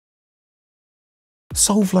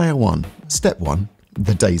Solve layer 1. Step 1.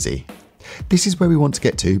 The daisy. This is where we want to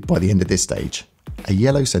get to by the end of this stage. A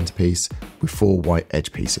yellow centerpiece with 4 white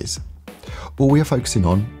edge pieces. All we are focusing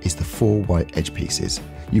on is the 4 white edge pieces.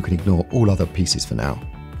 You can ignore all other pieces for now.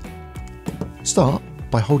 Start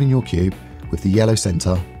by holding your cube with the yellow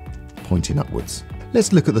center pointing upwards.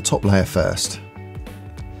 Let's look at the top layer first.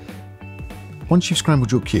 Once you've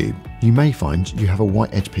scrambled your cube, you may find you have a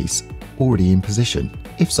white edge piece already in position.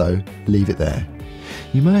 If so, leave it there.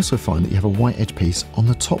 You may also find that you have a white edge piece on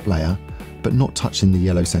the top layer, but not touching the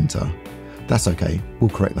yellow center. That's okay, we'll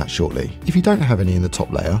correct that shortly. If you don't have any in the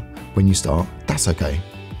top layer when you start, that's okay,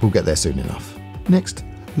 we'll get there soon enough. Next,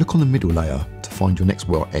 look on the middle layer to find your next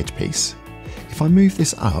white edge piece. If I move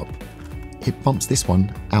this up, it bumps this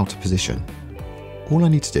one out of position. All I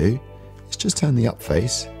need to do is just turn the up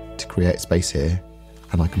face to create space here,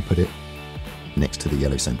 and I can put it next to the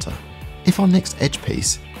yellow center. If our next edge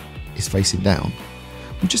piece is facing down,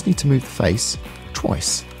 we just need to move the face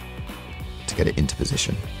twice to get it into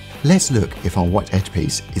position. Let's look if our white edge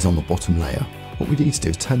piece is on the bottom layer. What we need to do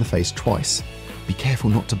is turn the face twice. Be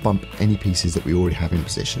careful not to bump any pieces that we already have in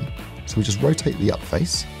position. So we just rotate the up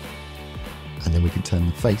face, and then we can turn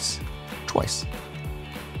the face twice.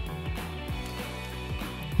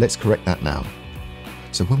 Let's correct that now.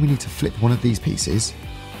 So when we need to flip one of these pieces,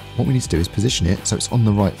 what we need to do is position it so it's on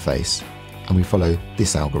the right face, and we follow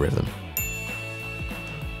this algorithm.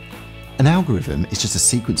 An algorithm is just a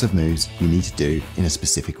sequence of moves you need to do in a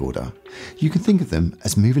specific order. You can think of them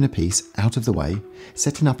as moving a piece out of the way,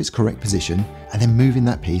 setting up its correct position, and then moving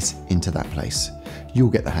that piece into that place.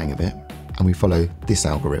 You'll get the hang of it, and we follow this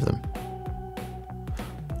algorithm.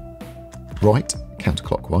 Right,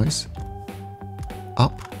 counterclockwise.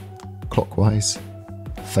 Up, clockwise.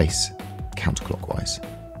 Face, counterclockwise.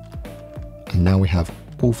 And now we have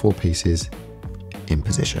all 4 pieces in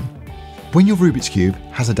position. When your Rubik's Cube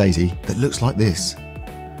has a daisy that looks like this,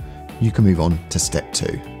 you can move on to step 2.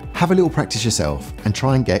 Have a little practice yourself and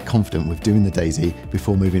try and get confident with doing the daisy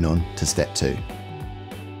before moving on to step 2.